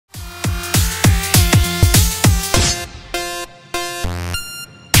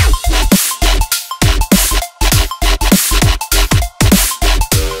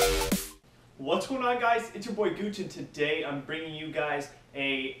guys, it's your boy Gooch, and today I'm bringing you guys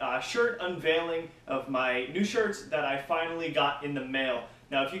a shirt unveiling of my new shirts that I finally got in the mail.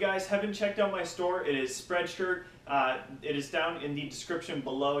 Now, if you guys haven't checked out my store, it is Spreadshirt. It is down in the description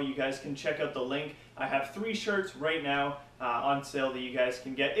below. You guys can check out the link. I have 3 shirts right now on sale that you guys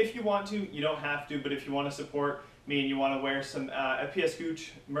can get. If you want to, you don't have to, but if you want to support me and you want to wear some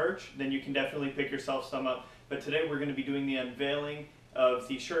FPSGUC merch, then you can definitely pick yourself some up. But today we're going to be doing the unveiling of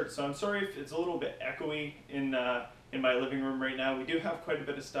the shirts. So I'm sorry if it's a little bit echoey in my living room right now. We do have quite a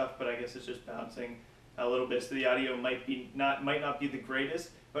bit of stuff, but I guess it's just bouncing a little bit, so the audio might not be the greatest.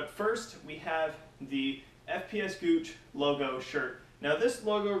 But first, we have the FPSGUC logo shirt. Now this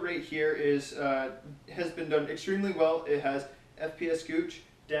logo right here is has been done extremely well. It has FPSGUC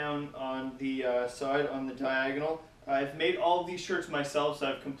down on the side on the diagonal. I've made all of these shirts myself, so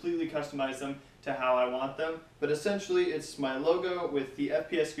I've completely customized them to how I want them. But essentially, it's my logo with the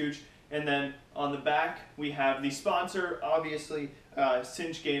FPSGUC, and then on the back we have the sponsor. Obviously,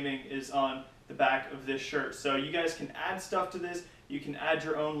 Cinch Gaming is on the back of this shirt. So you guys can add stuff to this. You can add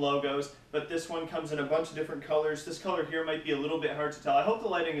your own logos, but this one comes in a bunch of different colors. This color here might be a little bit hard to tell. I hope the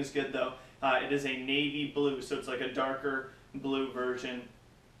lighting is good though. It is a navy blue, so it's like a darker blue version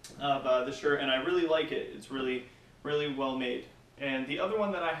of the shirt, and I really like it. It's really well made. And the other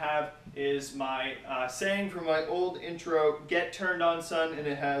one that I have is my saying from my old intro, "Get turned on, son," and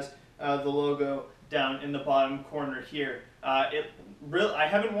it has the logo down in the bottom corner here. I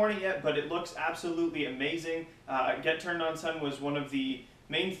haven't worn it yet, but it looks absolutely amazing. "Get turned on, son" was one of the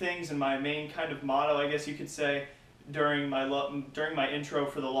main things and my main kind of motto, I guess you could say, during my intro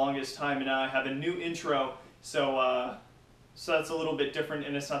for the longest time. And now I have a new intro, so that's a little bit different,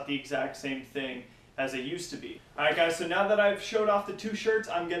 and it's not the exact same thing as it used to be. Alright guys, so now that I've showed off the 2 shirts,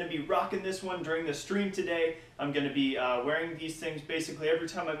 I'm going to be rocking this one during the stream today. I'm going to be wearing these things basically every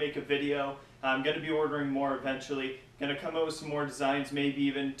time I make a video. I'm going to be ordering more eventually. Going to come out with some more designs, maybe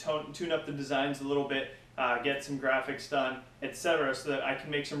even tune up the designs a little bit, get some graphics done, etc. so that I can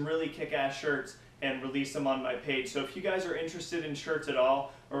make some really kick-ass shirts and release them on my page. So if you guys are interested in shirts at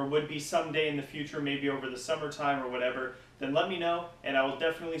all, or would be someday in the future, maybe over the summertime or whatever, then let me know, and I will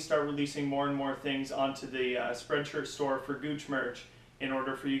definitely start releasing more and more things onto the Spreadshirt store for Gooch merch in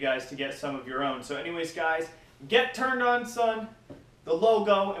order for you guys to get some of your own. So anyways guys, get turned on, son, the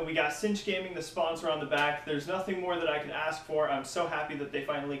logo, and we got Cinch Gaming, the sponsor, on the back. There's nothing more that I could ask for. I'm so happy that they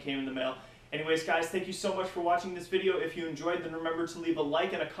finally came in the mail. Anyways guys, thank you so much for watching this video. If you enjoyed, then remember to leave a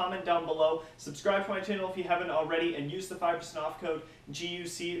like and a comment down below. Subscribe to my channel if you haven't already, and use the 5% off code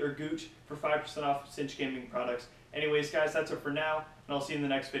GUC or Gooch for 5% off Cinch Gaming products. Anyways guys, that's it for now, and I'll see you in the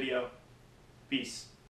next video. Peace.